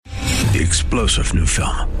The explosive new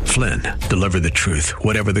film, Flynn, deliver the truth,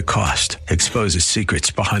 whatever the cost, exposes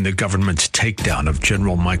secrets behind the government's takedown of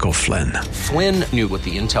General Michael Flynn. Flynn knew what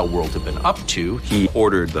the intel world had been up to. He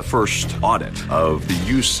ordered the first audit of the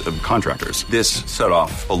use of contractors. This set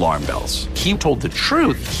off alarm bells. He told the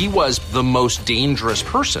truth. He was the most dangerous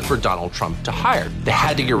person for Donald Trump to hire. They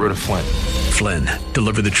had to get rid of Flynn. Flynn,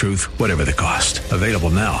 deliver the truth, whatever the cost. Available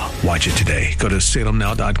now. Watch it today. Go to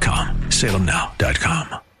salemnow.com.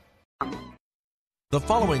 salemnow.com. The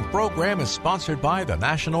following program is sponsored by the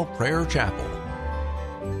National Prayer Chapel.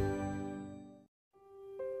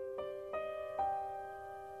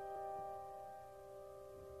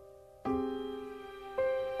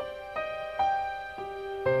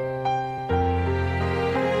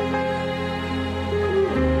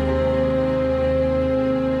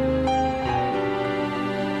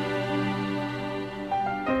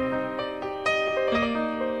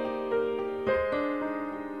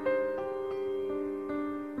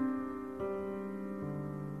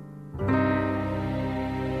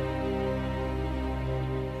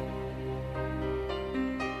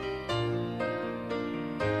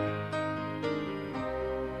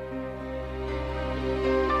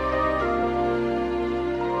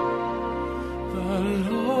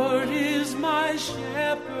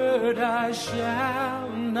 I shall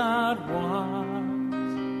not want.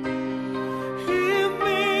 He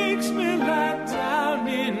makes me lie down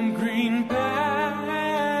in green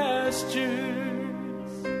pastures.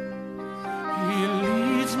 He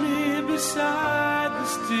leads me beside the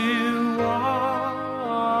still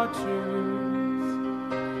waters.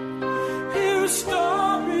 He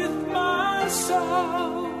restoreth my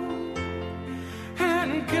soul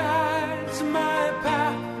and guides my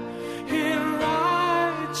path in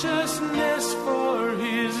righteousness for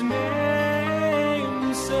his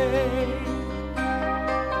name's sake.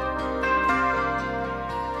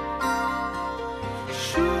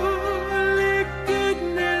 Surely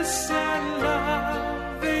goodness and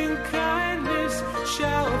loving kindness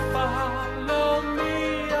shall follow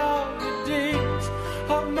me all the days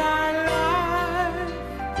of my life,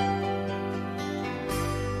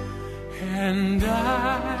 and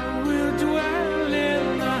I will dwell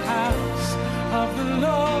in the house of the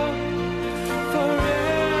Lord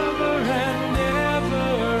forever and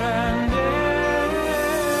ever and ever.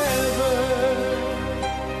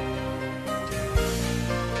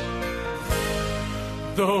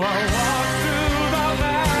 Though I walk through the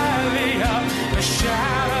valley of the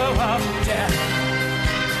shadow of death,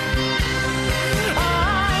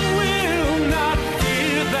 I will not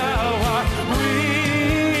fear, thou art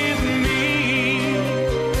with me.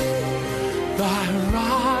 Thy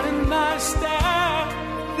rod and thy staff,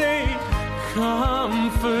 they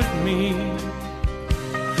comfort me.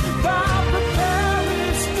 Thou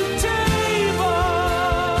preparest a table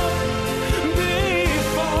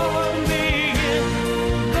before me in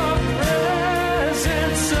the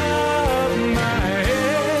presence of my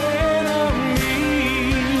enemies.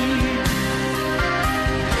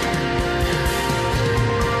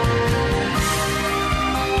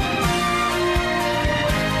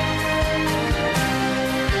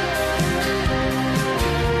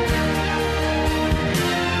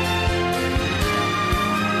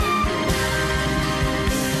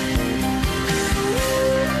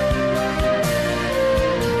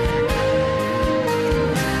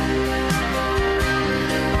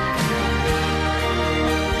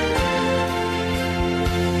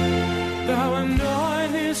 Thou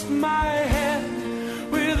anointest my head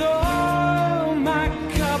with oil, my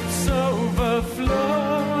cups overflowing.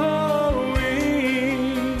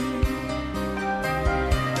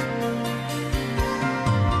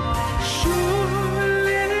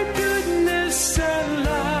 Surely goodness and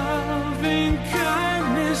loving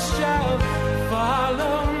kindness shall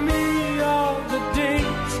follow me all the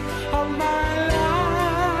days of my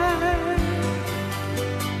life,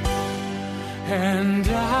 and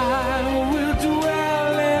I will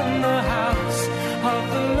dwell in the house of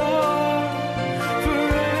the Lord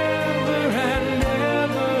forever and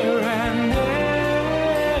ever and ever.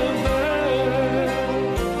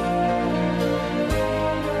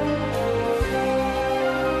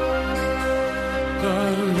 The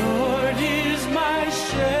Lord is my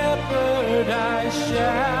shepherd, I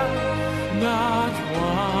shall not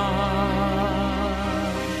want.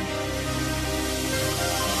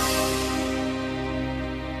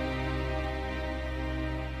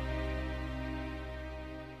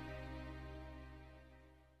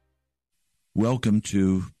 Welcome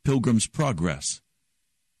to Pilgrim's Progress,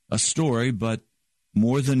 a story but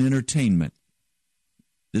more than entertainment.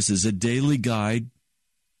 This is a daily guide,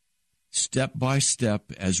 step by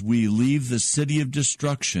step, as we leave the city of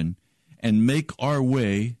destruction and make our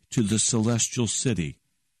way to the celestial city.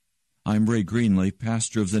 I'm Ray Greenley,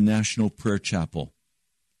 pastor of the National Prayer Chapel.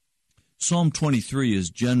 Psalm 23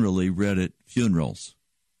 is generally read at funerals.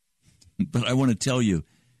 But I want to tell you,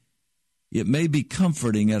 it may be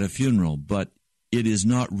comforting at a funeral, but it is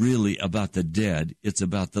not really about the dead. It's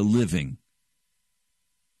about the living.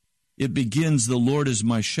 It begins, "The Lord is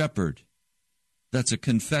my shepherd." That's a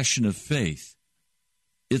confession of faith.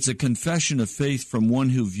 It's a confession of faith from one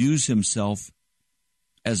who views himself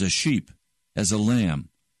as a sheep, as a lamb,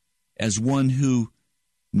 as one who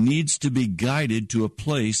needs to be guided to a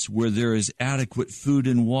place where there is adequate food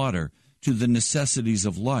and water, to the necessities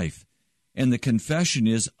of life. And the confession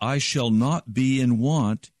is, "I shall not be in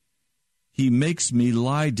want. He makes me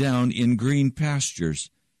lie down in green pastures."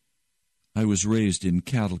 I was raised in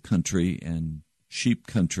cattle country and sheep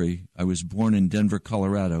country. I was born in Denver,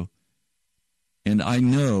 Colorado. And I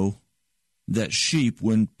know that sheep,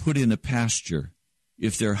 when put in a pasture,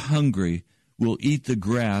 if they're hungry, will eat the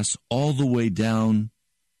grass all the way down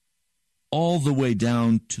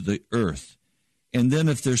to the earth. And then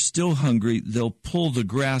if they're still hungry, they'll pull the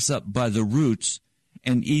grass up by the roots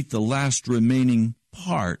and eat the last remaining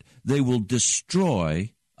part. They will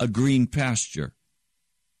destroy a green pasture.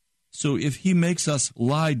 So if he makes us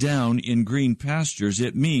lie down in green pastures,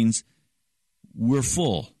 it means we're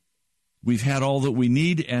full. We've had all that we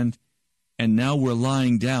need, and now we're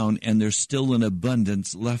lying down, and there's still an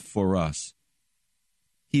abundance left for us.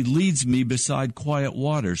 He leads me beside quiet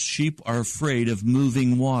waters. Sheep are afraid of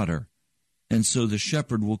moving water. And so the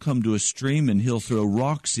shepherd will come to a stream, and he'll throw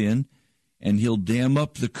rocks in, and he'll dam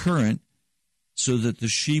up the current so that the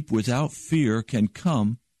sheep without fear can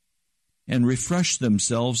come and refresh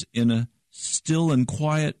themselves in a still and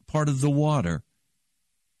quiet part of the water.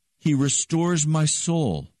 He restores my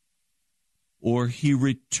soul, or he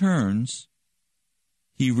returns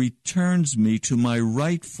me to my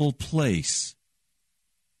rightful place,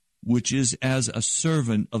 which is as a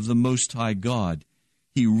servant of the Most High God.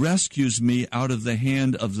 He rescues me out of the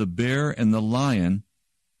hand of the bear and the lion,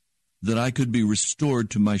 that I could be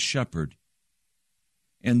restored to my shepherd.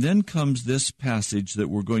 And then comes this passage that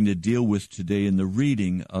we're going to deal with today in the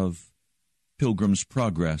reading of Pilgrim's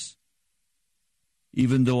Progress.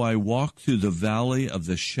 "Even though I walk through the valley of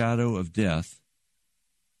the shadow of death,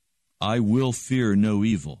 I will fear no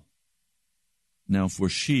evil." Now, for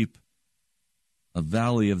sheep, a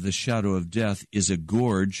valley of the shadow of death is a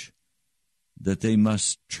gorge that they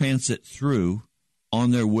must transit through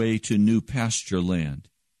on their way to new pasture land.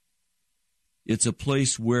 It's a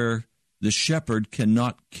place where the shepherd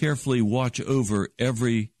cannot carefully watch over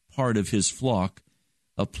every part of his flock,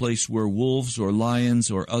 a place where wolves or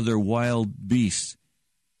lions or other wild beasts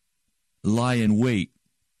lie in wait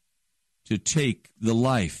to take the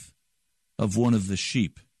life of one of the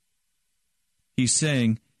sheep. He's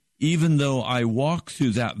saying, even though I walk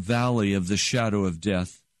through that valley of the shadow of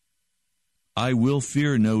death, I will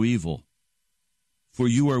fear no evil. For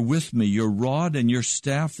you are with me, your rod and your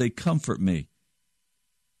staff, they comfort me.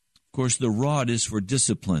 Of course, the rod is for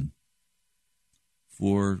discipline,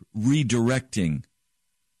 for redirecting.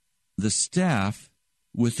 The staff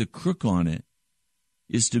with the crook on it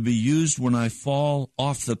is to be used when I fall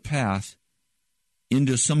off the path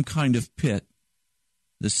into some kind of pit.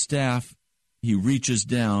 The staff, he reaches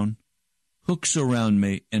down, hooks around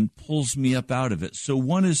me, and pulls me up out of it. So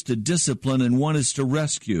one is to discipline and one is to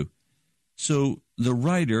rescue. So the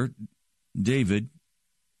writer, David,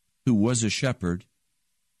 who was a shepherd,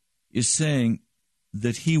 is saying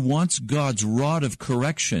that he wants God's rod of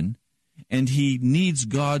correction and he needs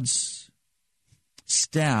God's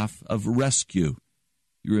staff of rescue.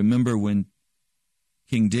 You remember when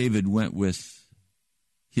King David went with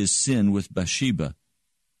his sin with Bathsheba,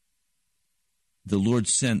 the Lord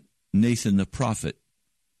sent Nathan the prophet,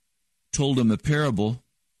 told him a parable,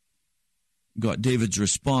 got David's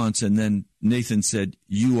response, and then Nathan said,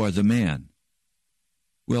 "You are the man."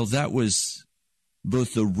 Well, that was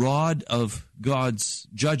both the rod of God's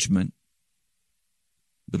judgment,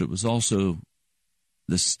 but it was also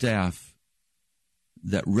the staff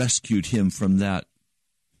that rescued him from that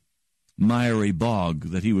miry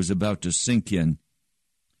bog that he was about to sink in.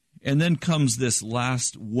 And then comes this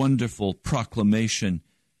last wonderful proclamation: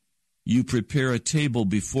 "You prepare a table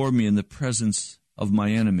before me in the presence of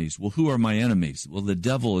my enemies." Well, who are my enemies? Well, the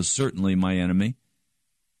devil is certainly my enemy.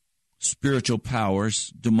 Spiritual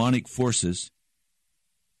powers, demonic forces.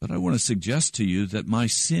 But I want to suggest to you that my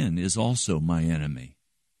sin is also my enemy.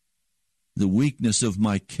 The weakness of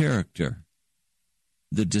my character,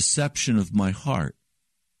 the deception of my heart.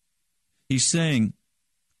 He's saying,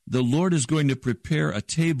 the Lord is going to prepare a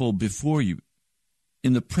table before you.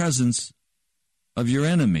 in the presence of your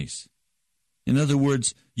enemies. In other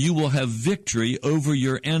words, you will have victory over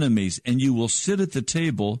your enemies, and you will sit at the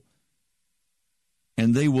table,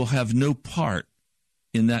 and they will have no part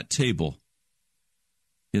in that table.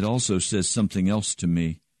 It also says something else to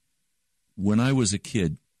me. When I was a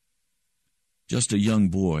kid, just a young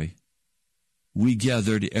boy, we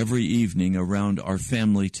gathered every evening around our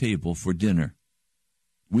family table for dinner.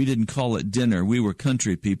 We didn't call it dinner. We were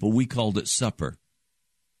country people. We called it supper.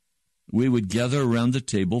 We would gather around the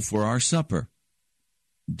table for our supper.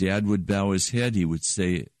 Dad would bow his head. He would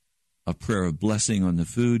say a prayer of blessing on the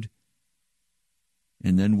food.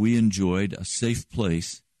 And then we enjoyed a safe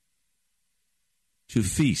place to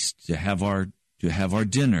feast, to have our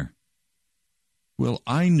dinner. Well,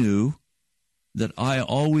 I knew that I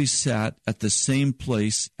always sat at the same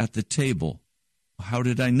place at the table. How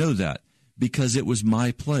did I know that? Because it was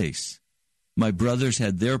my place. My brothers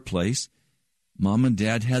had their place. Mom and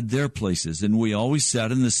Dad had their places, and we always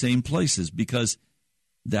sat in the same places because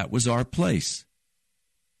that was our place.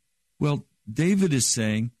 Well, David is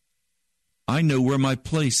saying, I know where my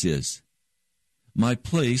place is. My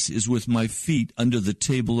place is with my feet under the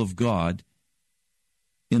table of God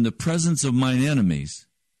in the presence of mine enemies,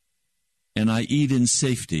 and I eat in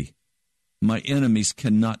safety. My enemies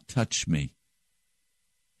cannot touch me.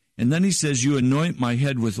 And then he says, you anoint my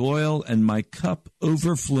head with oil, and my cup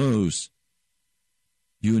overflows.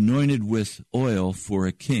 You anointed with oil for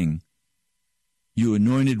a king. You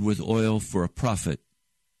anointed with oil for a prophet,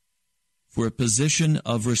 for a position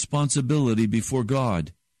of responsibility before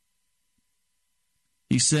God.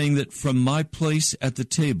 He's saying that from my place at the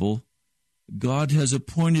table, God has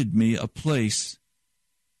appointed me a place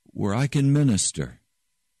where I can minister.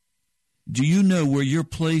 Do you know where your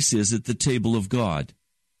place is at the table of God?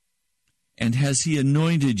 And has He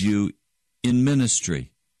anointed you in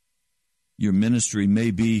ministry? Your ministry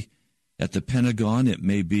may be at the Pentagon, it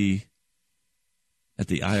may be at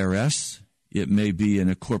the IRS, it may be in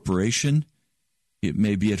a corporation, it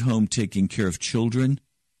may be at home taking care of children.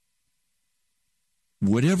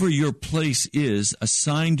 Whatever your place is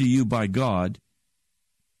assigned to you by God,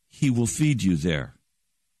 He will feed you there.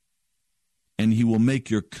 And He will make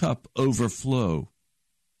your cup overflow.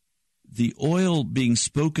 The oil being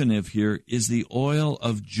spoken of here is the oil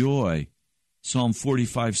of joy. Psalm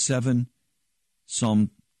 45:7, Psalm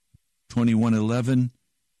 21:11,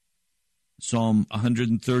 Psalm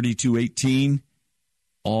 132:18,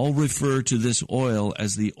 all refer to this oil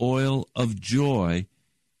as the oil of joy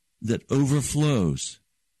that overflows.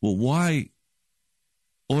 Well, why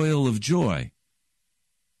oil of joy?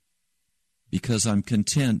 Because I'm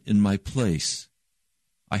content in my place.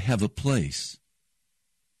 I have a place.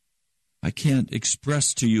 I can't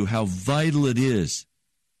express to you how vital it is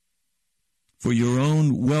for your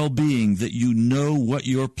own well-being that you know what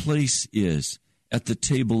your place is at the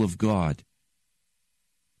table of God,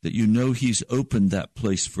 that you know He's opened that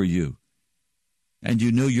place for you, and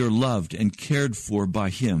you know you're loved and cared for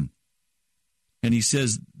by Him. And He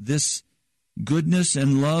says, this goodness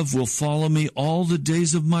and love will follow me all the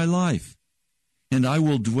days of my life, and I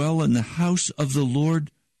will dwell in the house of the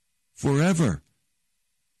Lord forever.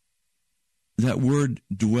 That word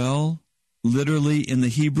dwell, literally in the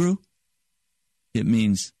Hebrew, it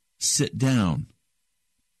means sit down.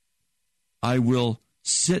 I will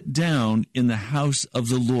sit down in the house of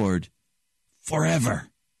the Lord forever.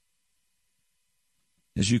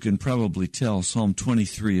 As you can probably tell, Psalm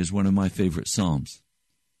 23 is one of my favorite psalms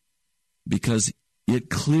because it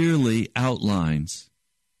clearly outlines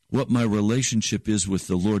what my relationship is with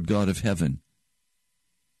the Lord God of heaven.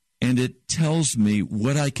 And it tells me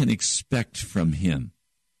what I can expect from Him.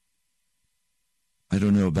 I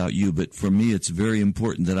don't know about you, but for me it's very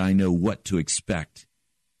important that I know what to expect.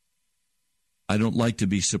 I don't like to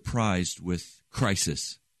be surprised with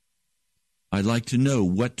crisis. I like to know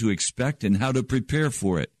what to expect and how to prepare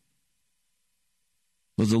for it.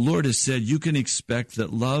 Well, the Lord has said you can expect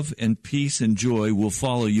that love and peace and joy will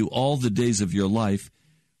follow you all the days of your life,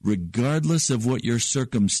 regardless of what your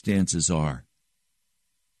circumstances are.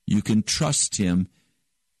 You can trust Him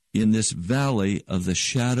in this valley of the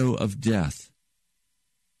shadow of death.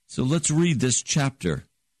 So let's read this chapter.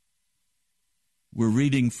 We're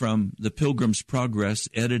reading from The Pilgrim's Progress,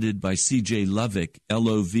 edited by C.J. Lovick,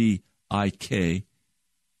 L-O-V-I-K,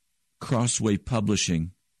 Crossway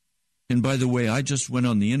Publishing. And by the way, I just went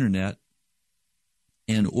on the internet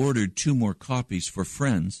and ordered 2 more copies for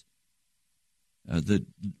friends. The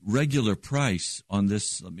regular price on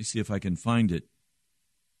this, let me see if I can find it.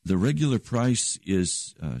 The regular price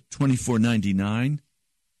is $24.99.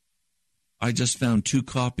 I just found 2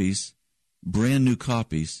 copies, brand new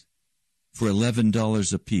copies, for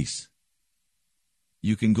 $11 a piece.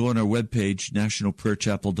 You can go on our webpage,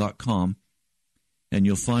 nationalprayerchapel.com, and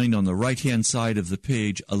you'll find on the right-hand side of the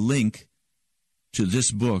page a link to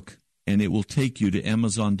this book, and it will take you to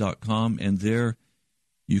Amazon.com, and there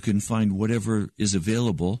you can find whatever is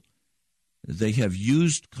available. They have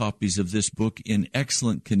used copies of this book in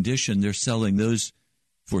excellent condition. They're selling those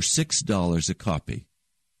for $6 a copy,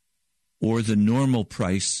 or the normal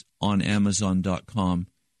price on Amazon.com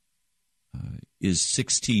is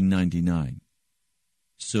 $16.99.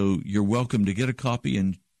 So you're welcome to get a copy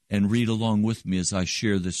and read along with me as I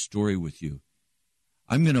share this story with you.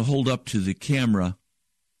 I'm going to hold up to the camera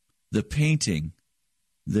the painting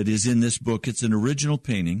that is in this book. It's an original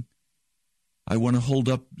painting. I want to hold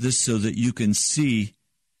up this so that you can see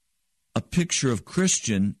a picture of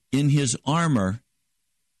Christian in his armor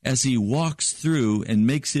as he walks through and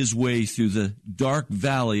makes his way through the dark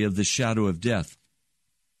valley of the shadow of death.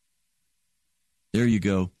 There you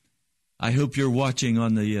go. I hope you're watching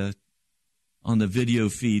on the video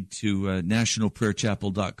feed to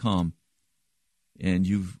nationalprayerchapel.com, and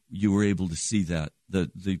you were able to see that.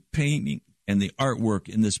 The painting and the artwork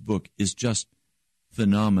in this book is just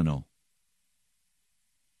phenomenal.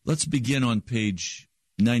 Let's begin on page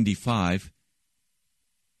 95.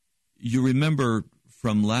 You remember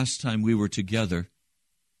from last time we were together,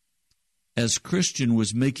 as Christian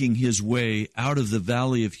was making his way out of the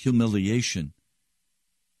valley of humiliation.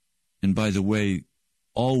 And by the way,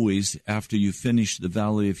 always after you finish the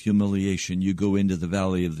valley of humiliation, you go into the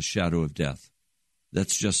valley of the shadow of death.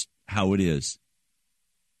 That's just how it is.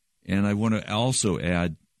 And I want to also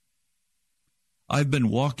add, I've been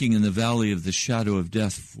walking in the valley of the shadow of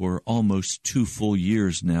death for almost 2 full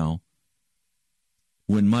years now.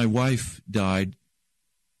 When my wife died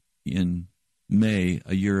in May,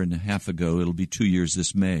 a year and a half ago, it'll be 2 years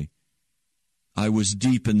this May, I was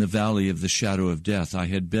deep in the valley of the shadow of death. I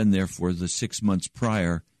had been there for the 6 months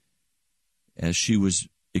prior as she was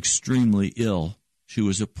extremely ill. She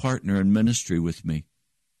was a partner in ministry with me,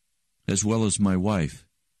 as well as my wife,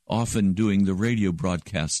 often doing the radio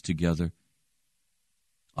broadcasts together.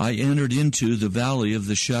 I entered into the valley of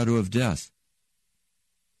the shadow of death.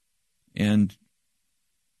 And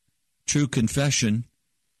true confession,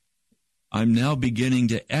 I'm now beginning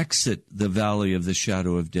to exit the valley of the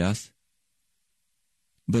shadow of death.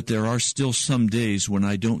 But there are still some days when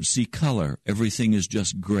I don't see color. Everything is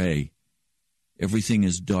just gray. Everything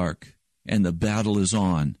is dark, and the battle is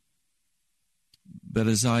on. But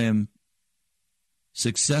as I am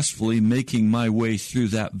successfully making my way through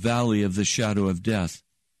that valley of the shadow of death,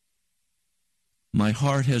 my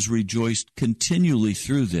heart has rejoiced continually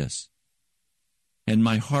through this, and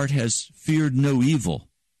my heart has feared no evil,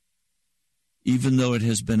 even though it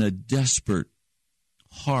has been a desperate,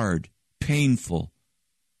 hard, painful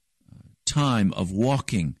time of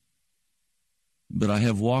walking. But I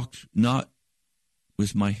have walked not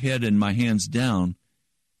with my head and my hands down,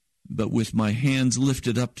 but with my hands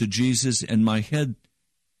lifted up to Jesus and my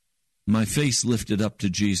face lifted up to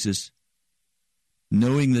Jesus,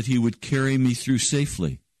 knowing that he would carry me through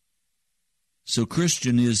safely. So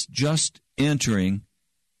Christian is just entering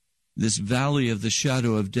this valley of the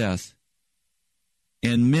shadow of death,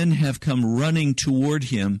 and men have come running toward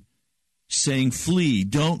him, saying, "Flee,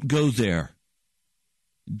 don't go there."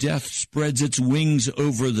 Death spreads its wings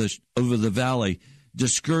over the valley.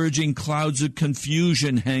 Discouraging clouds of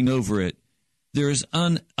confusion hang over it. There is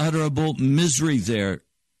unutterable misery there.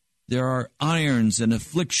 There are irons and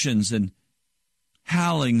afflictions and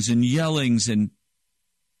howlings and yellings and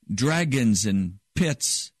dragons and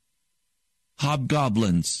pits,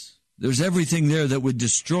 hobgoblins. There's everything there that would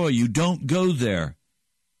destroy you. Don't go there.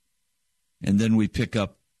 And then we pick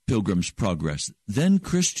up Pilgrim's Progress. Then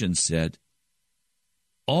Christian said,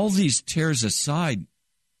 all these tears aside,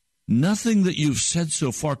 nothing that you've said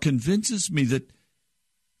so far convinces me that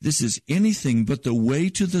this is anything but the way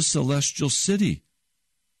to the celestial city.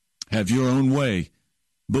 Have your own way,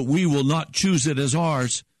 but we will not choose it as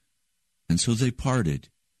ours. And so they parted,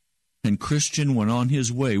 and Christian went on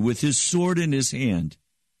his way with his sword in his hand,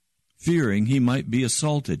 fearing he might be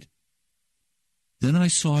assaulted. Then I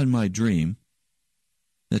saw in my dream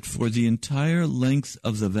that for the entire length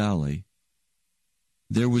of the valley,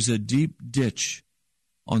 there was a deep ditch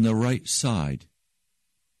on the right side.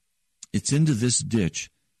 It's into this ditch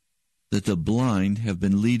that the blind have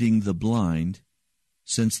been leading the blind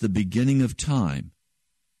since the beginning of time,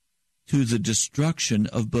 to the destruction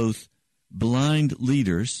of both blind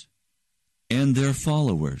leaders and their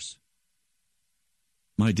followers.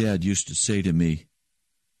 My dad used to say to me,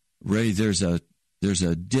 "Ray, there's a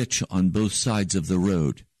ditch on both sides of the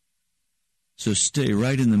road. So stay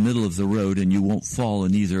right in the middle of the road and you won't fall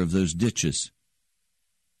in either of those ditches.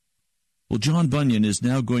 Well, John Bunyan is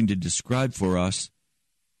now going to describe for us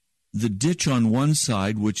the ditch on one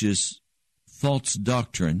side, which is false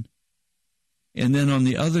doctrine, and then on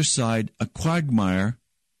the other side, a quagmire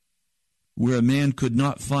where a man could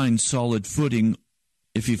not find solid footing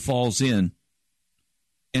if he falls in.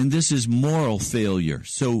 And this is moral failure.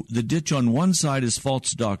 So the ditch on one side is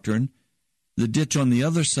false doctrine. The ditch on the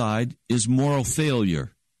other side is moral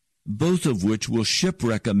failure, both of which will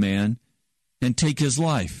shipwreck a man and take his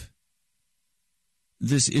life.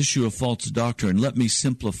 This issue of false doctrine, let me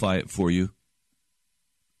simplify it for you.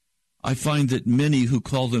 I find that many who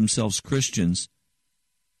call themselves Christians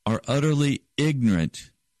are utterly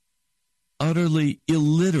ignorant, utterly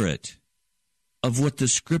illiterate of what the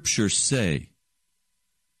Scriptures say.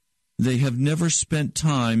 They have never spent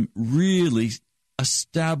time really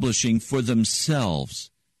establishing for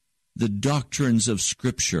themselves the doctrines of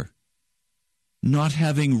Scripture. Not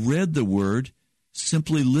having read the Word,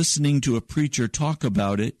 simply listening to a preacher talk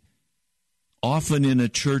about it, often in a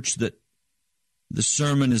church that the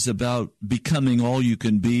sermon is about becoming all you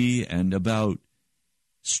can be and about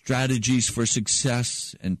strategies for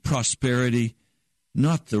success and prosperity,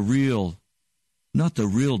 not the real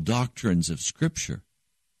doctrines of Scripture.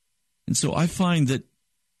 And so I find that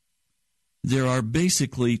there are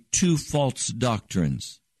basically two false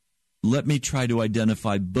doctrines. Let me try to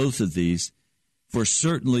identify both of these, for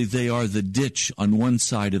certainly they are the ditch on one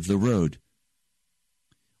side of the road.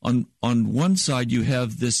 On one side, you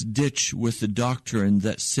have this ditch with the doctrine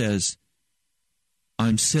that says,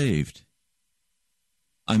 I'm saved.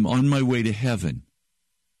 I'm on my way to heaven.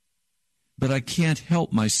 But I can't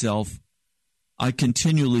help myself. I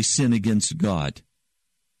continually sin against God.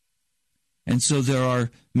 And so there are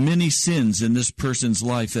many sins in this person's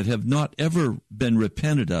life that have not ever been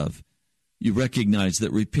repented of. You recognize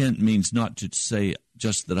that repent means not to say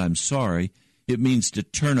just that I'm sorry. It means to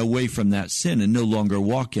turn away from that sin and no longer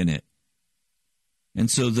walk in it. And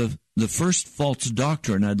so the first false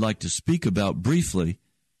doctrine I'd like to speak about briefly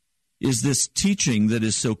is this teaching that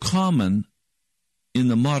is so common in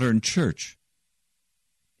the modern church.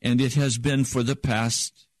 And it has been for the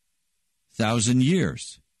past 1,000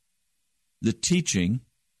 years. The teaching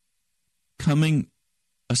coming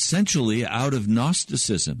essentially out of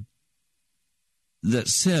Gnosticism that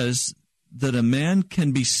says that a man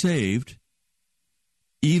can be saved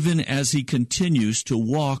even as he continues to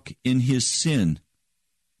walk in his sin.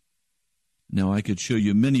 Now, I could show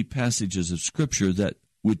you many passages of Scripture that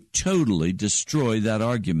would totally destroy that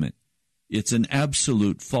argument. It's an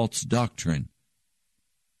absolute false doctrine.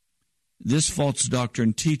 This false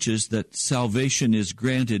doctrine teaches that salvation is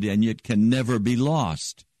granted and yet can never be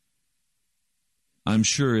lost. I'm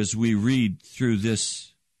sure as we read through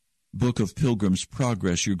this book of Pilgrim's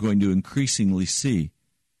Progress, you're going to increasingly see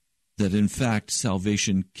that, in fact,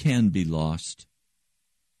 salvation can be lost.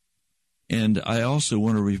 And I also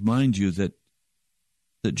want to remind you that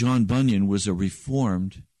John Bunyan was a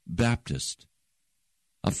Reformed Baptist,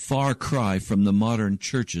 a far cry from the modern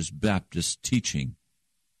church's Baptist teaching.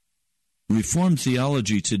 Reformed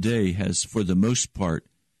theology today has, for the most part,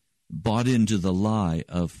 bought into the lie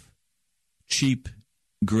of cheap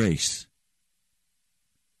grace.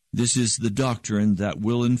 This is the doctrine that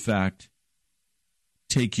will, in fact,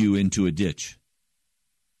 take you into a ditch,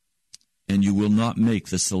 and you will not make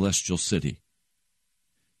the celestial city.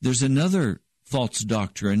 There's another false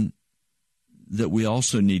doctrine that we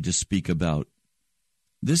also need to speak about.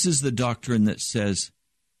 This is the doctrine that says,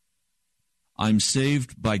 I'm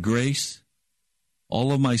saved by grace,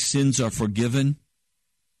 all of my sins are forgiven,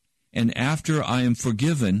 and after I am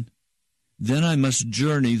forgiven, then I must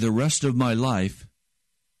journey the rest of my life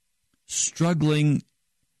struggling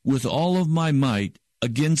with all of my might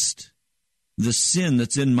against the sin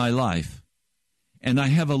that's in my life. And I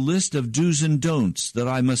have a list of do's and don'ts that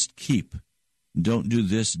I must keep. Don't do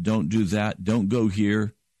this, don't do that, don't go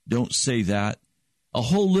here, don't say that. A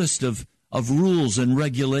whole list of rules and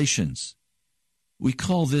regulations. We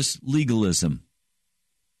call this legalism.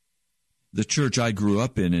 The church I grew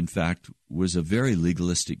up in fact, was a very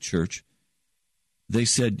legalistic church. They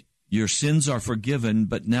said, your sins are forgiven,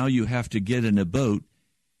 but now you have to get in a boat,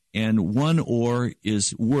 and one oar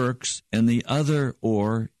is works, and the other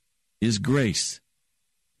oar is grace.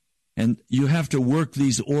 And you have to work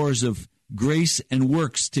these oars of grace and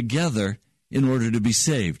works together in order to be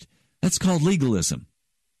saved. That's called legalism.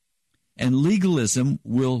 And legalism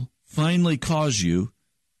will finally cause you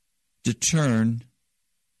to turn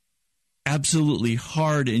absolutely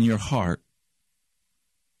hard in your heart,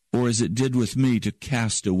 or as it did with me, to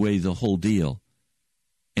cast away the whole deal.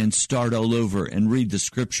 and start all over and read the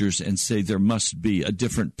Scriptures and say there must be a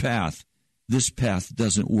different path. This path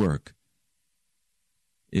doesn't work.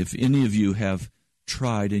 If any of you have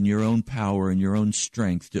tried in your own power and your own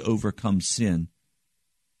strength to overcome sin,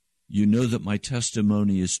 you know that my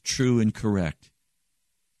testimony is true and correct,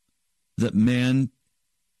 that man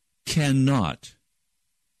cannot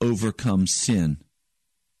overcome sin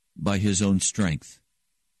by his own strength,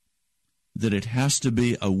 that it has to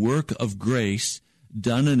be a work of grace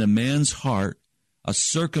done in a man's heart, a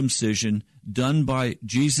circumcision done by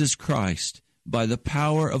Jesus Christ, by the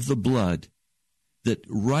power of the blood, that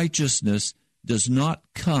righteousness does not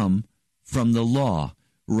come from the law.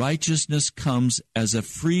 Righteousness comes as a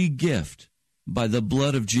free gift by the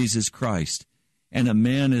blood of Jesus Christ, and a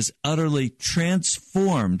man is utterly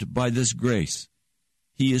transformed by this grace.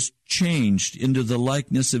 He is changed into the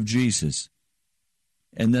likeness of Jesus.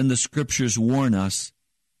 And then the Scriptures warn us,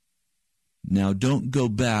 now don't go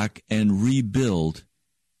back and rebuild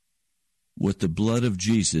what the blood of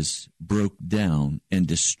Jesus broke down and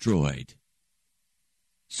destroyed.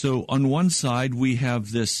 So on one side we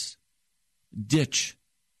have this ditch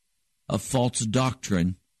of false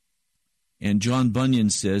doctrine, and John Bunyan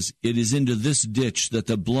says, it is into this ditch that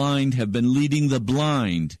the blind have been leading the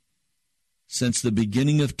blind since the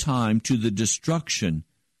beginning of time, to the destruction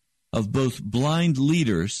of both blind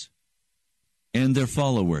leaders and their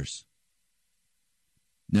followers.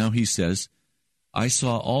 Now he says, I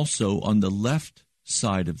saw also on the left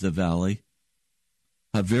side of the valley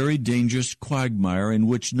a very dangerous quagmire in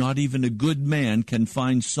which not even a good man can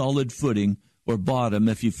find solid footing or bottom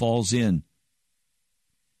if he falls in.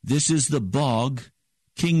 This is the bog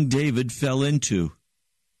King David fell into,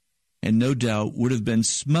 and no doubt would have been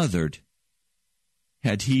smothered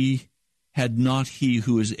had not he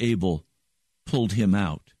who is able pulled him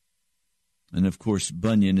out. And of course,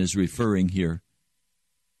 Bunyan is referring here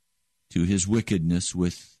to his wickedness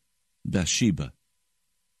with Bathsheba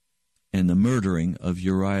and the murdering of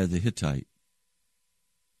Uriah the Hittite.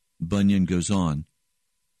 Bunyan goes on,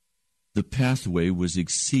 the pathway was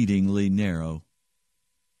exceedingly narrow,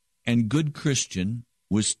 and good Christian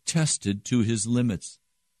was tested to his limits.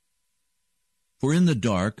 For in the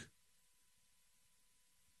dark,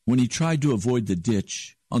 when he tried to avoid the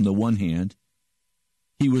ditch on the one hand,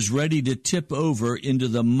 he was ready to tip over into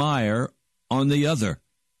the mire on the other.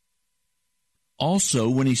 Also,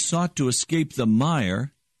 when he sought to escape the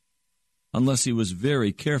mire, unless he was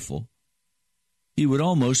very careful, he would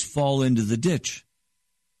almost fall into the ditch.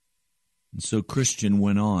 And so Christian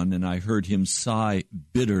went on, and I heard him sigh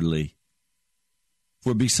bitterly.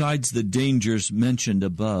 For besides the dangers mentioned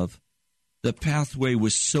above, the pathway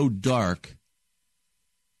was so dark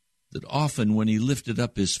that often when he lifted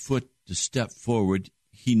up his foot to step forward,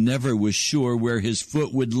 he never was sure where his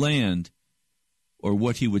foot would land or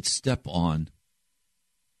what he would step on.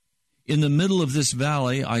 In the middle of this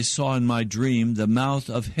valley, I saw in my dream the mouth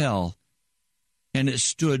of hell, and it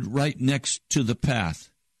stood right next to the path.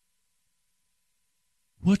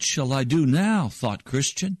 What shall I do now? Thought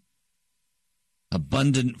Christian.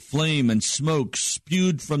 Abundant flame and smoke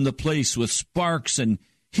spewed from the place with sparks and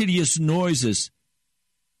hideous noises,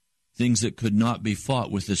 things that could not be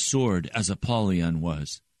fought with the sword, as Apollyon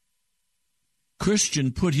was.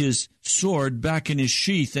 Christian put his sword back in his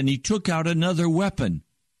sheath, and he took out another weapon,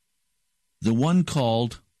 the one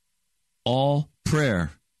called all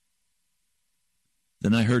prayer.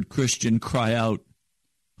 Then I heard Christian cry out,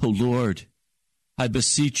 O Lord, I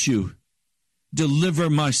beseech you, deliver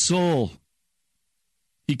my soul.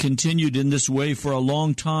 He continued in this way for a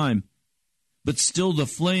long time, but still the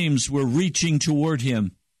flames were reaching toward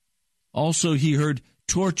him. Also he heard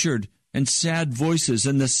tortured and sad voices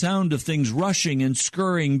and the sound of things rushing and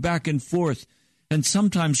scurrying back and forth, and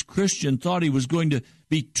sometimes Christian thought he was going to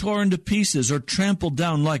be torn to pieces or trampled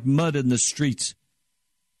down like mud in the streets.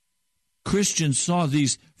 Christian saw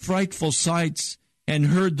these frightful sights and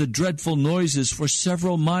heard the dreadful noises for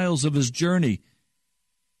several miles of his journey,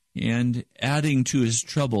 and adding to his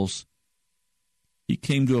troubles, he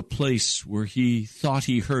came to a place where he thought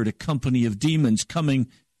he heard a company of demons coming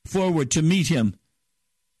forward to meet him.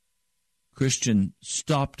 Christian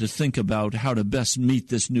stopped to think about how to best meet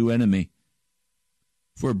this new enemy.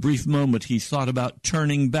 For a brief moment he thought about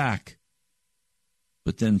turning back,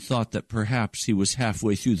 but then thought that perhaps he was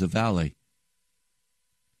halfway through the valley.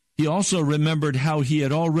 He also remembered how he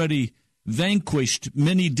had already vanquished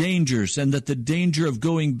many dangers, and that the danger of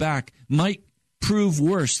going back might prove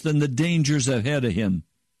worse than the dangers ahead of him.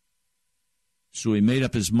 So he made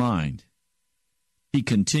up his mind. He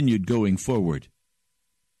continued going forward.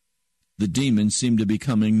 The demons seemed to be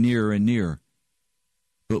coming nearer and nearer,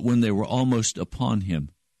 but when they were almost upon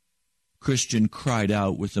him, Christian cried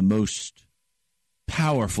out with the most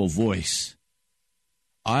powerful voice,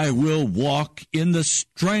 "I will walk in the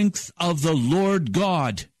strength of the Lord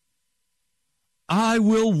God. I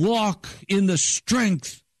will walk in the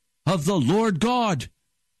strength of the Lord God."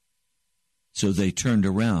 So they turned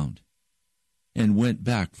around and went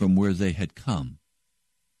back from where they had come.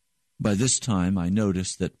 By this time, I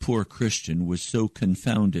noticed that poor Christian was so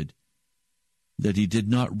confounded that he did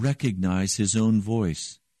not recognize his own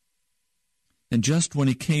voice. And just when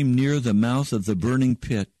he came near the mouth of the burning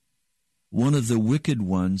pit, one of the wicked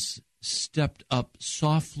ones stepped up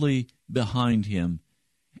softly behind him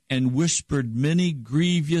and whispered many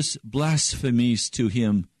grievous blasphemies to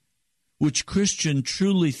him, which Christian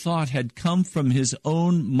truly thought had come from his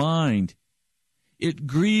own mind. It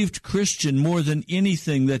grieved Christian more than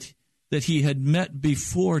anything that he had met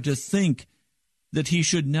before to think that he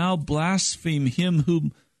should now blaspheme him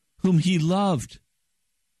whom he loved.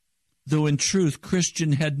 Though in truth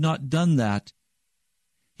Christian had not done that.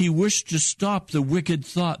 He wished to stop the wicked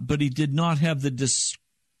thought, but he did not have he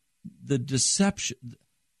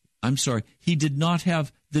did not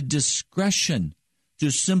have the discretion to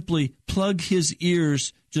simply plug his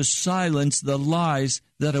ears to silence the lies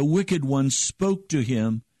that a wicked one spoke to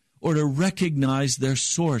him or to recognize their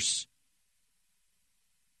source.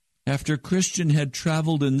 After Christian had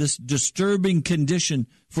traveled in this disturbing condition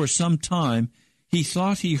for some time, he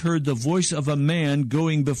thought he heard the voice of a man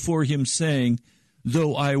going before him saying,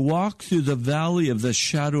 "Though I walk through the valley of the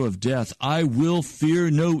shadow of death, I will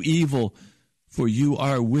fear no evil, for you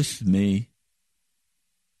are with me."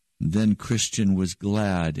 Then Christian was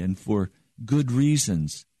glad, and for good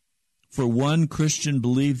reasons. For one, Christian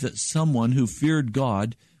believed that someone who feared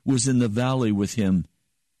God was in the valley with him.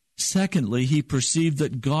 Secondly, he perceived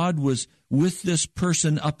that God was with this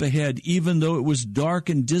person up ahead, even though it was dark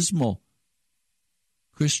and dismal.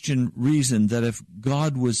 Christian reasoned that if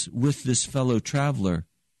God was with this fellow traveler,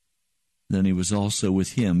 then he was also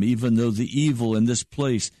with him, even though the evil in this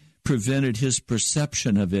place prevented his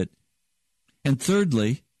perception of it. And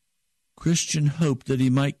thirdly, Christian hoped that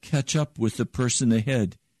he might catch up with the person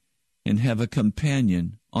ahead and have a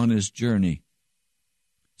companion on his journey.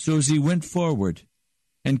 So as he went forward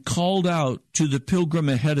and called out to the pilgrim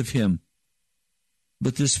ahead of him,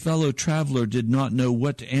 but this fellow traveler did not know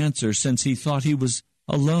what to answer, since he thought he was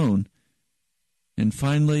alone. And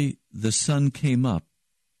finally, the sun came up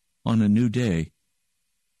on a new day,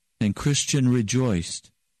 and Christian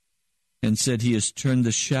rejoiced and said he has turned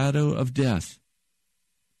the shadow of death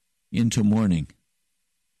into morning.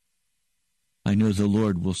 I know the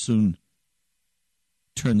Lord will soon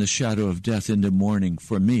turn the shadow of death into morning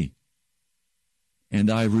for me. And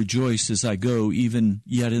I rejoice as I go, even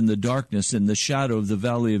yet in the darkness, in the shadow of the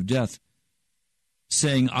valley of death,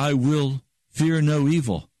 saying, I will fear no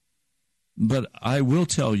evil. But I will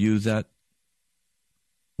tell you that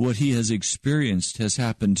what he has experienced has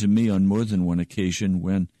happened to me on more than one occasion,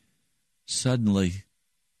 when suddenly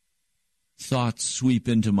thoughts sweep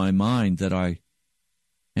into my mind that I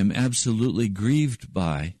am absolutely grieved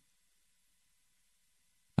by.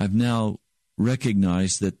 I've now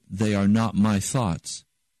recognized that they are not my thoughts.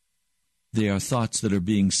 They are thoughts that are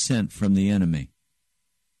being sent from the enemy.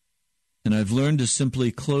 And I've learned to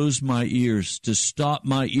simply close my ears, to stop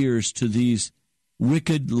my ears to these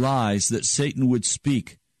wicked lies that Satan would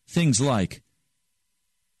speak. Things like,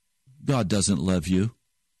 God doesn't love you.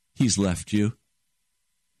 He's left you.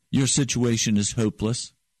 Your situation is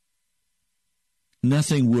hopeless.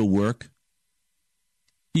 Nothing will work.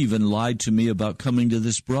 He even lied to me about coming to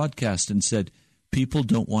this broadcast and said, people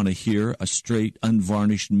don't want to hear a straight,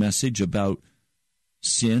 unvarnished message about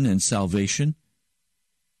sin and salvation.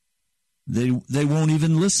 They won't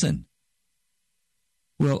even listen.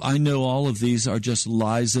 Well, I know all of these are just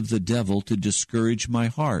lies of the devil to discourage my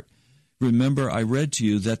heart. Remember, I read to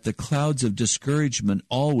you that the clouds of discouragement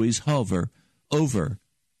always hover over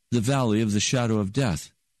the valley of the shadow of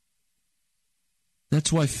death.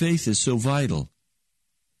 That's why faith is so vital.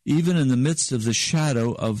 Even in the midst of the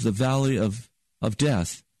shadow of the valley of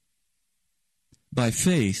death, by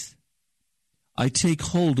faith, I take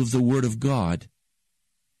hold of the Word of God,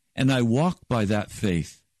 and I walk by that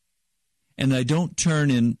faith. And I don't turn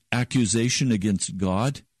in accusation against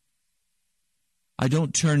God. I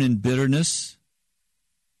don't turn in bitterness.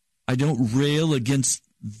 I don't rail against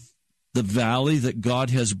the valley that God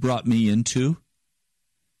has brought me into.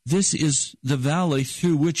 This is the valley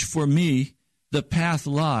through which, for me, the path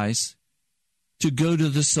lies to go to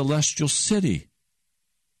the celestial city.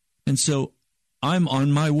 And so I'm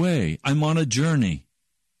on my way. I'm on a journey.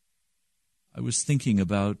 I was thinking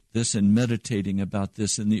about this and meditating about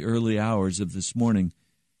this in the early hours of this morning.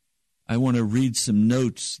 I want to read some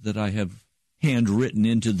notes that I have handwritten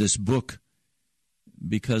into this book,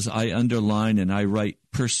 because I underline and I write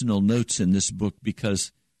personal notes in this book,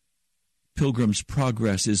 because Pilgrim's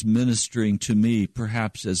Progress is ministering to me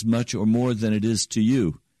perhaps as much or more than it is to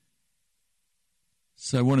you.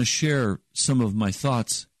 So I want to share some of my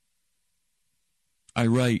thoughts. I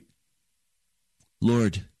write,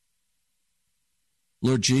 Lord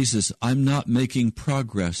Jesus, I'm not making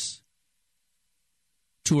progress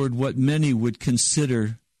toward what many would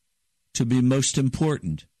consider to be most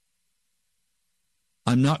important.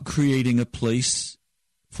 I'm not creating a place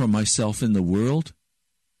for myself in the world.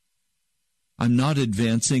 I'm not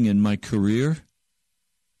advancing in my career.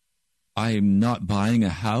 I'm not buying a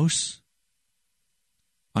house.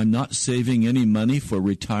 I'm not saving any money for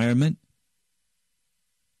retirement.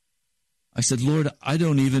 I said, Lord, I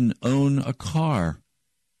don't even own a car.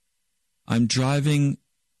 I'm driving,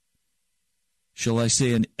 shall I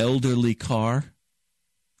say, an elderly car,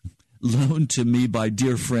 loaned to me by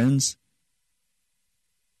dear friends.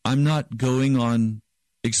 I'm not going on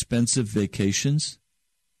expensive vacations.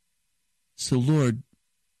 So, Lord,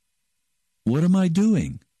 what am I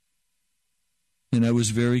doing? And I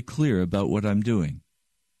was very clear about what I'm doing.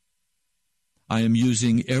 I am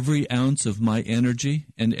using every ounce of my energy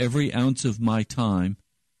and every ounce of my time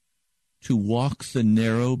to walk the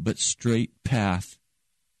narrow but straight path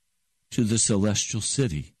to the celestial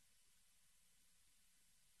city.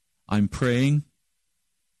 I'm praying.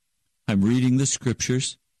 I'm reading the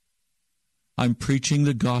scriptures. I'm preaching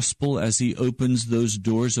the gospel as he opens those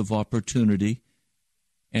doors of opportunity,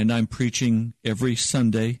 and I'm preaching every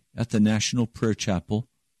Sunday at the National Prayer Chapel.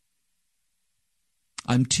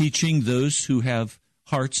 I'm teaching those who have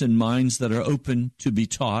hearts and minds that are open to be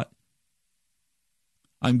taught.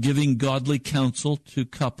 I'm giving godly counsel to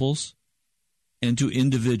couples and to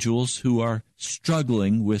individuals who are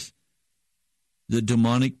struggling with the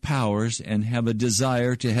demonic powers and have a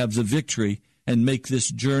desire to have the victory and make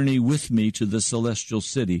this journey with me to the celestial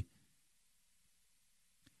city.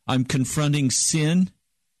 I'm confronting sin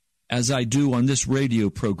as I do on this radio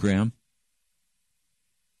program.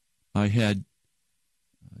 I had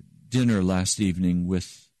dinner last evening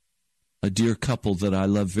with a dear couple that I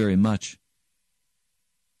love very much.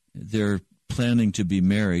 They're planning to be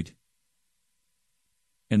married.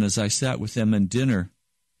 And as I sat with them at dinner,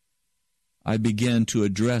 I began to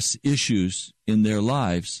address issues in their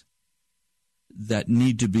lives that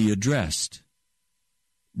need to be addressed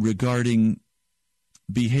regarding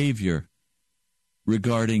behavior,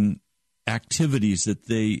 regarding activities that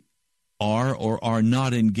they are or are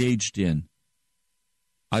not engaged in.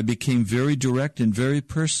 I became very direct and very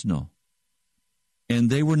personal, and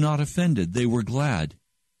they were not offended. They were glad.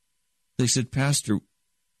 They said, Pastor,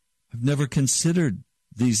 I've never considered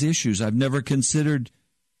these issues. I've never considered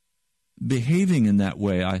behaving in that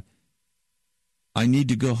way. I need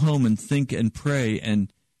to go home and think and pray,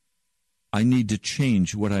 and I need to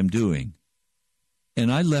change what I'm doing.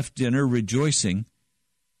 And I left dinner rejoicing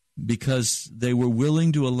because they were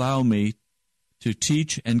willing to allow me to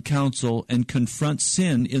teach and counsel and confront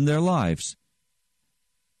sin in their lives.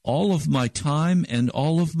 All of my time and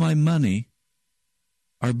all of my money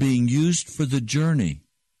are being used for the journey.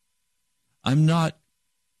 I'm not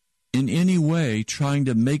in any way trying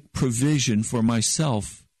to make provision for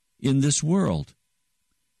myself in this world.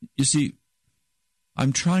 You see,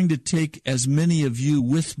 I'm trying to take as many of you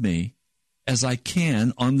with me as I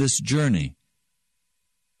can on this journey.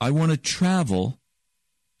 I want to travel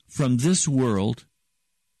from this world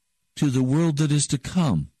to the world that is to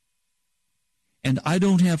come. And I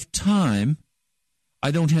don't have time, I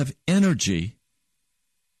don't have energy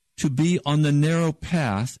to be on the narrow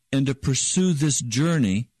path and to pursue this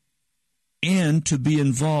journey and to be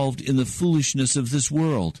involved in the foolishness of this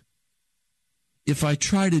world. If I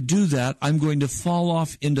try to do that, I'm going to fall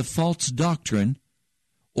off into false doctrine,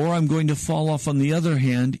 or I'm going to fall off, on the other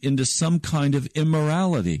hand, into some kind of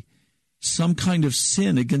immorality, some kind of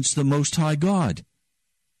sin against the Most High God.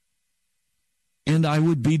 And I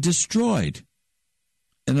would be destroyed.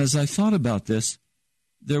 And as I thought about this,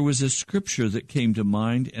 there was a scripture that came to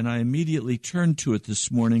mind, and I immediately turned to it this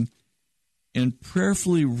morning and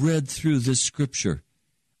prayerfully read through this scripture.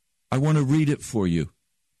 I want to read it for you.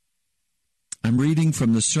 I'm reading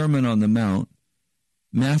from the Sermon on the Mount,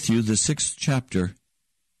 Matthew, the 6th chapter.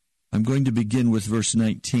 I'm going to begin with verse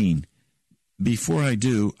 19. Before I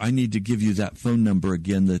do, I need to give you that phone number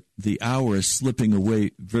again. The hour is slipping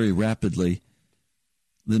away very rapidly.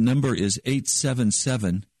 The number is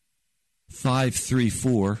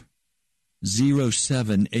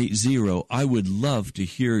 877-534-0780. I would love to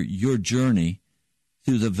hear your journey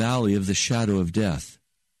through the valley of the shadow of death.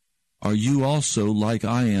 Are you also, like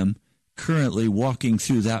I am, currently walking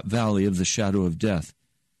through that valley of the shadow of death?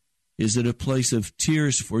 Is it a place of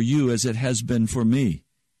tears for you as it has been for me?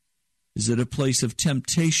 Is it a place of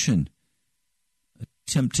temptation? A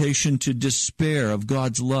temptation to despair of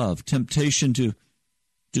God's love, temptation to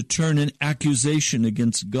turn an accusation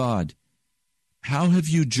against God? How have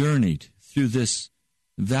you journeyed through this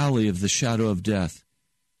valley of the shadow of death?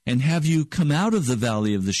 And have you come out of the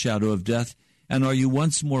valley of the shadow of death, and are you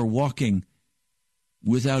once more walking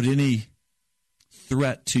without any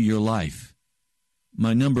threat to your life?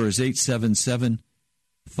 My number is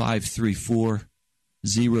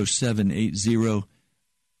 877-534-0780.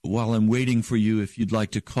 While I'm waiting for you, if you'd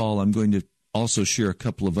like to call, I'm going to also share a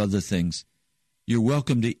couple of other things. You're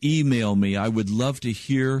welcome to email me. I would love to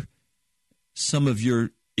hear some of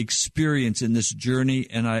your experience in this journey,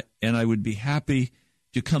 and I would be happy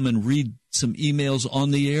to come and read some emails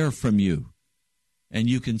on the air from you. And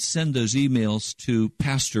you can send those emails to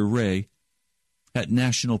Pastor Ray at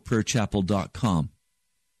nationalprayerchapel.com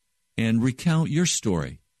and recount your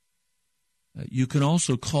story. You can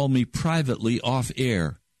also call me privately off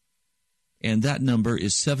air, and that number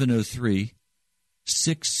is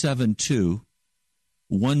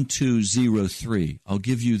 703-672-1203. I'll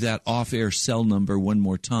give you that off-air cell number one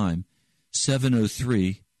more time,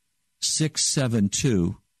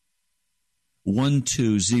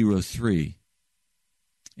 703-672-1203.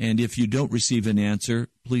 And if you don't receive an answer,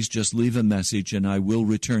 please just leave a message and I will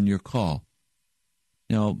return your call.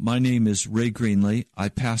 Now, my name is Ray Greenley. I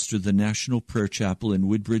pastor the National Prayer Chapel in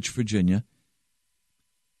Woodbridge, Virginia.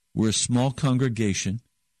 We're a small congregation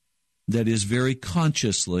that is very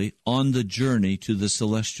consciously on the journey to the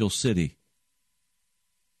celestial city.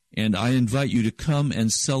 And I invite you to come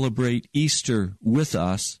and celebrate Easter with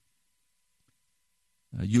us.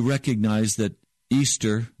 You recognize that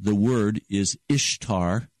Easter, the word, is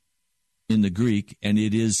Ishtar in the Greek, and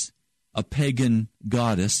it is a pagan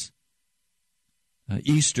goddess.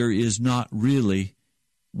 Easter is not really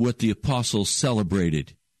what the apostles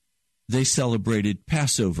celebrated. They celebrated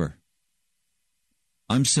Passover.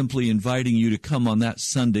 I'm simply inviting you to come on that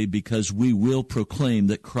Sunday because we will proclaim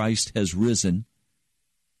that Christ has risen,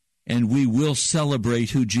 and we will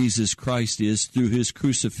celebrate who Jesus Christ is through his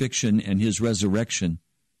crucifixion and his resurrection.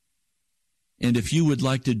 And if you would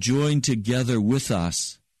like to join together with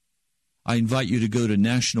us, I invite you to go to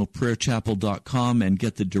nationalprayerchapel.com and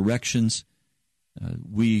get the directions.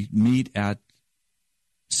 We meet at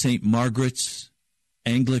St. Margaret's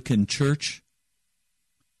Anglican Church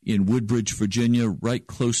in Woodbridge, Virginia, right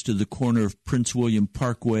close to the corner of Prince William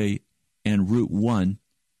Parkway and Route 1.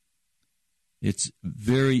 It's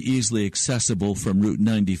very easily accessible from Route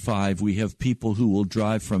 95. We have people who will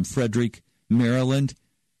drive from Frederick, Maryland,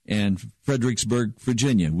 and Fredericksburg,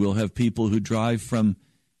 Virginia. We'll have people who drive from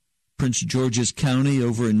Prince George's County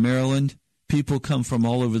over in Maryland. People come from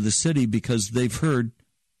all over the city because they've heard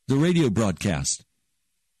the radio broadcast.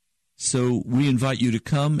 So we invite you to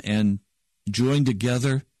come and join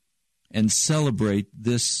together and celebrate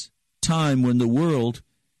this time when the world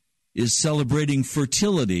is celebrating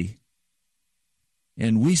fertility.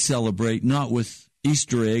 And we celebrate not with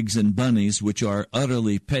Easter eggs and bunnies, which are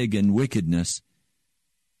utterly pagan wickedness.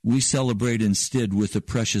 We celebrate instead with the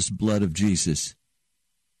precious blood of Jesus,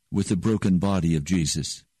 with the broken body of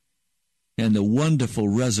Jesus, and the wonderful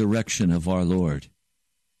resurrection of our Lord.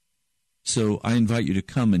 So I invite you to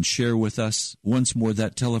come and share with us. Once more,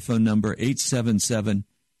 that telephone number,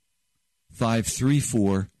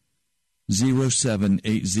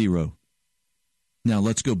 877-534-0780. Now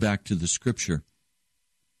let's go back to the scripture.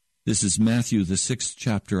 This is Matthew, the 6th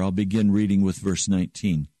chapter. I'll begin reading with verse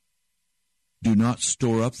 19. Do not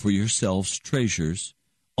store up for yourselves treasures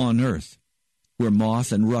on earth, where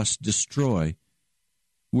moth and rust destroy,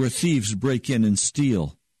 where thieves break in and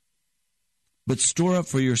steal. But store up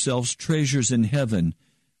for yourselves treasures in heaven,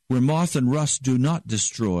 where moth and rust do not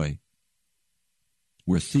destroy,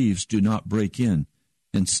 where thieves do not break in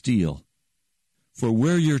and steal. For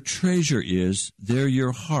where your treasure is, there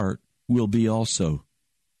your heart will be also.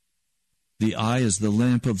 The eye is the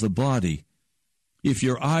lamp of the body. If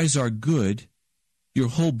your eyes are good, your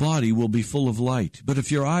whole body will be full of light. But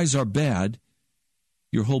if your eyes are bad,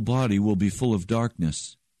 your whole body will be full of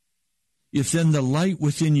darkness. If then the light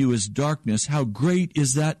within you is darkness, how great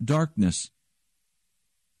is that darkness?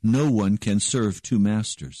 No one can serve two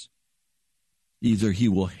masters. Either he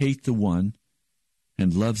will hate the one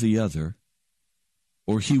and love the other,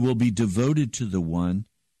 or he will be devoted to the one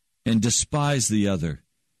and despise the other.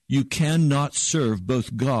 You cannot serve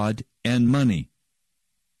both God and money.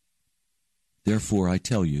 Therefore, I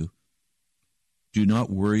tell you, do not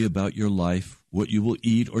worry about your life, what you will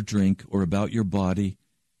eat or drink, or about your body,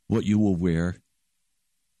 what you will wear.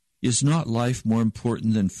 Is not life more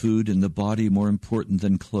important than food, and the body more important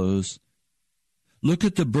than clothes? Look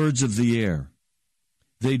at the birds of the air.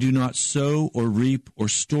 They do not sow or reap or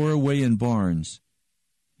store away in barns,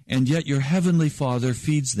 and yet your heavenly Father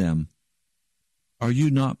feeds them. Are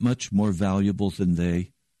you not much more valuable than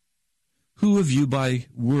they? Who of you by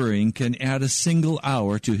worrying can add a single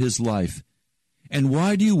hour to his life? And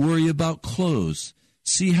why do you worry about clothes?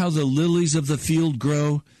 See how the lilies of the field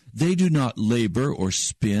grow? They do not labor or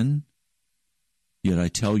spin. Yet I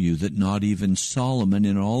tell you that not even Solomon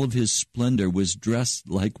in all of his splendor was dressed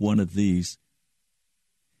like one of these.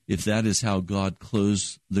 If that is how God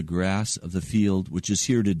clothes the grass of the field, which is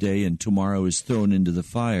here today and tomorrow is thrown into the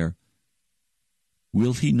fire,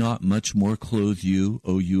 will he not much more clothe you,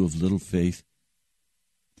 O you of little faith?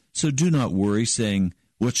 So do not worry, saying,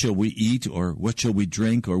 what shall we eat, or what shall we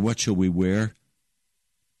drink, or what shall we wear?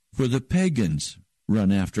 For the pagans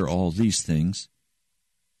run after all these things.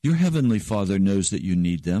 Your heavenly Father knows that you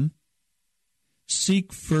need them.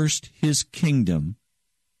 Seek first his kingdom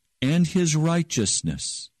and his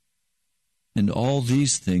righteousness, and all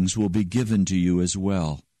these things will be given to you as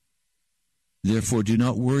well. Therefore do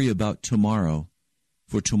not worry about tomorrow,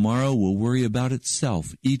 for tomorrow will worry about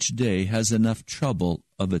itself. Each day has enough trouble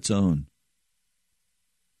of its own.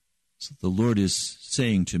 So the Lord is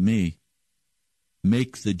saying to me,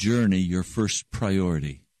 make the journey your first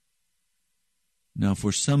priority. Now,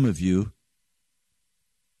 for some of you,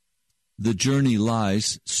 the journey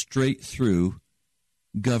lies straight through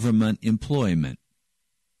government employment.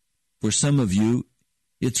 For some of you,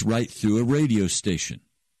 it's right through a radio station.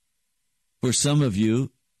 For some of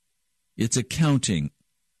you, it's accounting.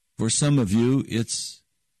 For some of you, it's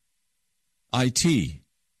IT.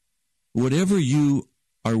 Whatever you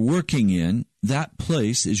are working in, that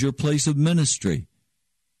place is your place of ministry.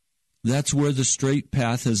 That's where the straight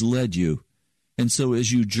path has led you. And so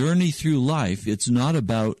as you journey through life, it's not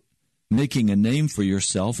about making a name for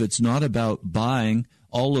yourself. It's not about buying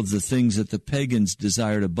all of the things that the pagans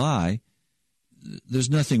desire to buy. There's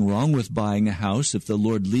nothing wrong with buying a house if the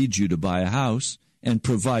Lord leads you to buy a house and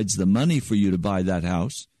provides the money for you to buy that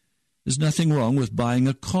house. There's nothing wrong with buying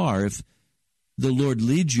a car if the Lord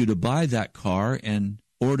leads you to buy that car and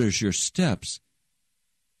orders your steps.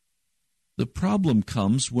 The problem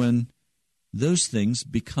comes when those things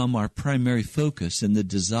become our primary focus and the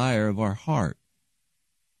desire of our heart.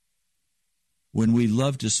 When we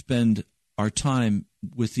love to spend our time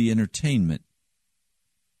with the entertainment,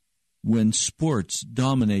 when sports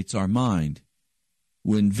dominates our mind,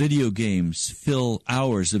 when video games fill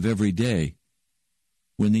hours of every day,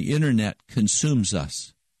 when the internet consumes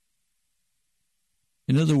us.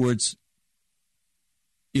 In other words,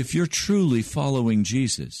 if you're truly following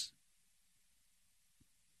Jesus,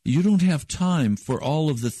 you don't have time for all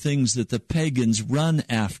of the things that the pagans run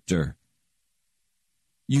after.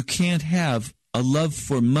 You can't have a love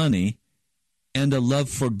for money and a love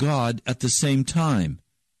for God at the same time.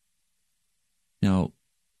 Now,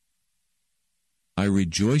 I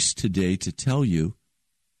rejoice today to tell you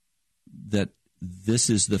that this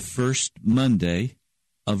is the first Monday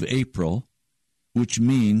of April, which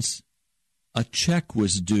means a check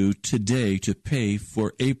was due today to pay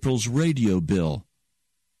for April's radio bill.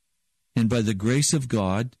 And by the grace of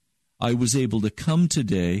God, I was able to come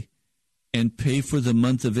today and pay for the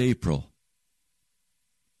month of April.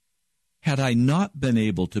 Had I not been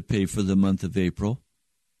able to pay for the month of April,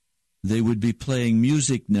 they would be playing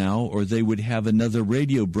music now, or they would have another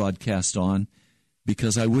radio broadcast on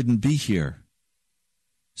because I wouldn't be here.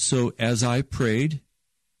 So as I prayed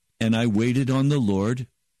and I waited on the Lord,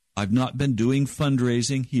 I've not been doing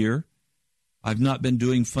fundraising here. I've not been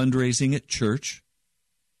doing fundraising at church.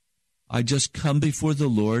 I just come before the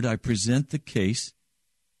Lord. I present the case.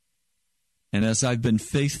 And as I've been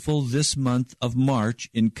faithful this month of March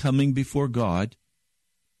in coming before God,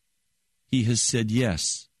 He has said,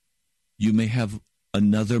 yes, you may have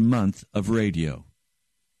another month of radio.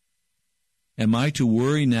 Am I to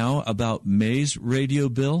worry now about May's radio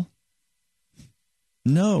bill?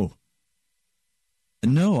 No.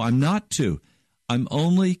 No, I'm not to. I'm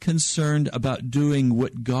only concerned about doing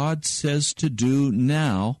what God says to do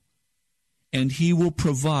now, and He will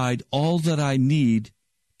provide all that I need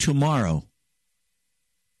tomorrow.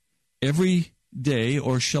 Every day,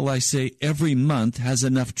 or shall I say every month, has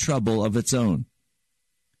enough trouble of its own.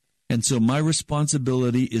 And so my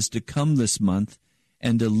responsibility is to come this month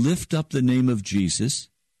and to lift up the name of Jesus,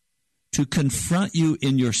 to confront you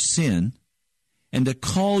in your sin, and to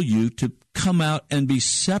call you to come out and be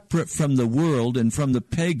separate from the world and from the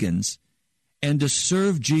pagans and to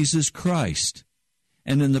serve Jesus Christ.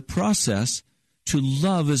 And in the process, to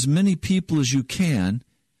love as many people as you can,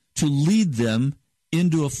 to lead them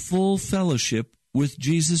into a full fellowship with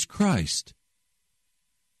Jesus Christ.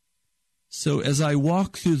 So as I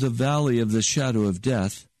walk through the valley of the shadow of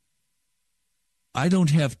death, I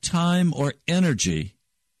don't have time or energy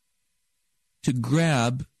to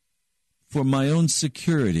grab for my own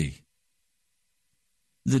security.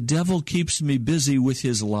 The devil keeps me busy with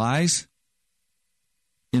his lies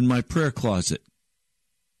in my prayer closet.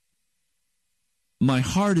 My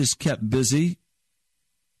heart is kept busy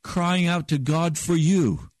crying out to God for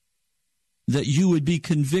you, that you would be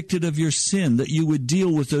convicted of your sin, that you would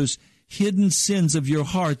deal with those hidden sins of your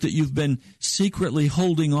heart that you've been secretly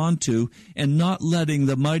holding on to and not letting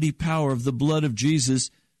the mighty power of the blood of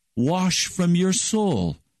Jesus wash from your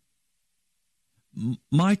soul.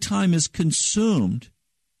 My time is consumed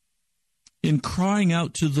in crying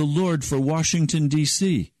out to the Lord for Washington,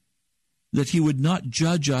 D.C., that he would not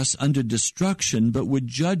judge us unto destruction, but would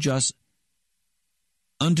judge us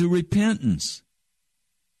unto repentance.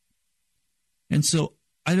 And so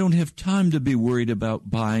I don't have time to be worried about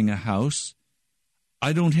buying a house.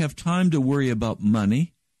 I don't have time to worry about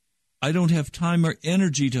money. I don't have time or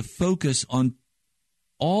energy to focus on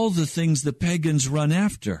all the things the pagans run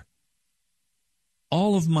after.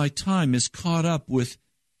 All of my time is caught up with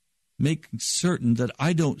making certain that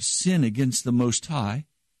I don't sin against the Most High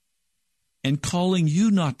and calling you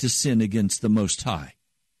not to sin against the Most High,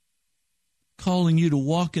 calling you to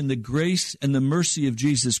walk in the grace and the mercy of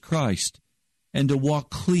Jesus Christ and to walk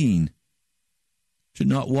clean, to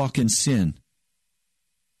not walk in sin.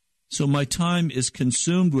 So my time is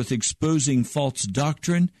consumed with exposing false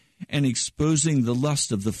doctrine and exposing the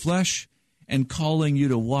lust of the flesh and calling you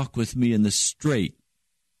to walk with me in the straight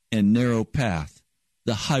and narrow path,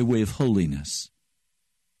 the highway of holiness.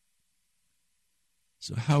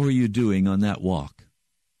 So how are you doing on that walk?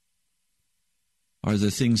 Are there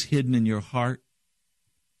things hidden in your heart?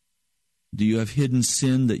 Do you have hidden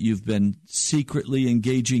sin that you've been secretly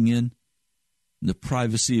engaging in the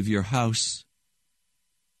privacy of your house?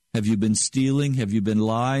 Have you been stealing? Have you been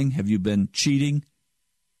lying? Have you been cheating?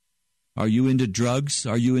 Are you into drugs?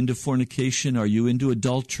 Are you into fornication? Are you into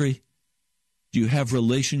adultery? Do you have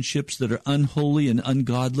relationships that are unholy and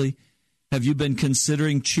ungodly? Have you been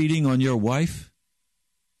considering cheating on your wife?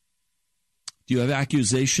 Do you have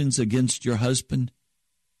accusations against your husband?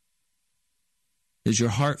 Is your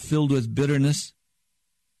heart filled with bitterness?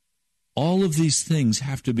 All of these things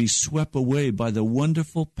have to be swept away by the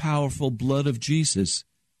wonderful, powerful blood of Jesus.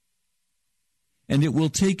 And it will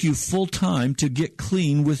take you full time to get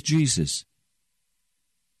clean with Jesus.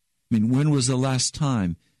 I mean, when was the last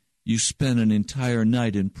time you spent an entire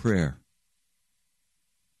night in prayer?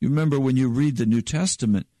 You remember when you read the New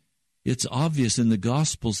Testament, it's obvious in the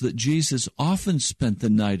Gospels that Jesus often spent the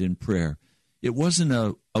night in prayer. It wasn't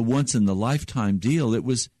a once-in-the-lifetime deal. It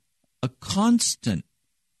was a constant.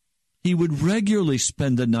 He would regularly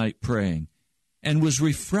spend the night praying and was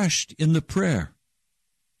refreshed in the prayer.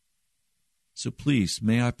 So please,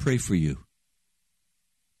 may I pray for you.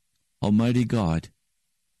 Almighty God,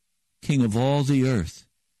 King of all the earth,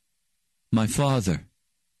 my Father,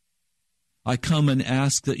 I come and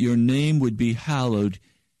ask that your name would be hallowed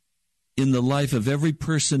in the life of every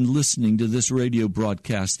person listening to this radio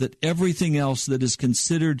broadcast, that everything else that is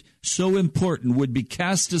considered so important would be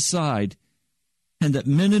cast aside, and that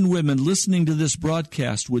men and women listening to this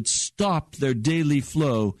broadcast would stop their daily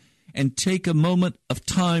flow and take a moment of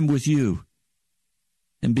time with you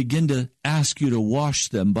and begin to ask you to wash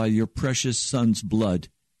them by your precious Son's blood,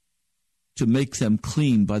 to make them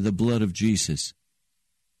clean by the blood of Jesus.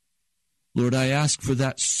 Lord, I ask for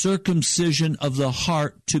that circumcision of the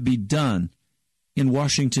heart to be done in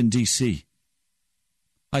Washington, D.C.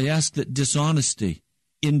 I ask that dishonesty,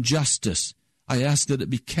 injustice, I ask that it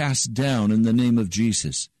be cast down in the name of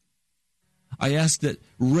Jesus. I ask that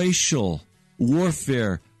racial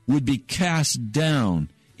warfare would be cast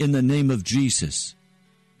down in the name of Jesus.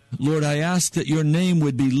 Lord, I ask that your name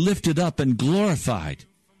would be lifted up and glorified.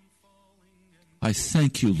 I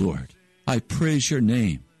thank you, Lord. I praise your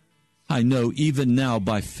name. I know even now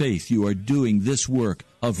by faith you are doing this work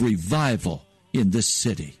of revival in this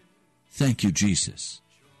city. Thank you, Jesus.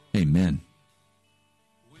 Amen.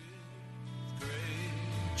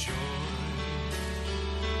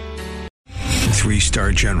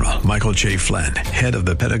 Three-star General Michael J. Flynn, head of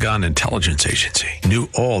the Pentagon Intelligence Agency, knew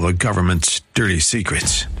all the government's dirty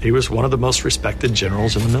secrets. He was one of the most respected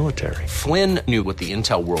generals in the military. Flynn knew what the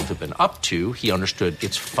intel world had been up to. He understood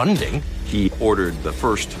its funding. He ordered the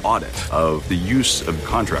first audit of the use of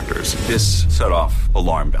contractors. This set off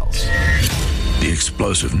alarm bells. The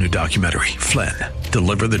explosive new documentary, Flynn,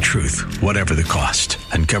 Deliver the Truth, Whatever the Cost,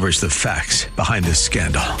 uncovers the facts behind this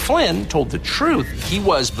scandal. Flynn told the truth. He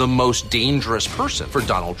was the most dangerous person for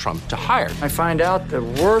Donald Trump to hire. I find out the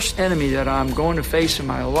worst enemy that I'm going to face in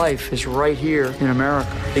my life is right here in America.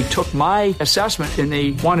 They took my assessment and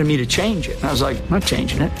they wanted me to change it. And I was like, I'm not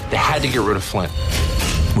changing it. They had to get rid of Flynn.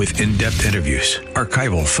 With in-depth interviews,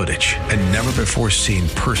 archival footage, and never-before-seen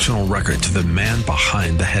personal records of the man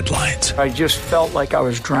behind the headlines. I just felt like I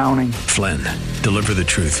was drowning. Flynn, Deliver the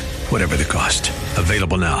Truth, Whatever the Cost.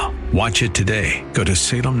 Available now. Watch it today. Go to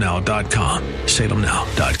salemnow.com.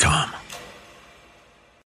 salemnow.com.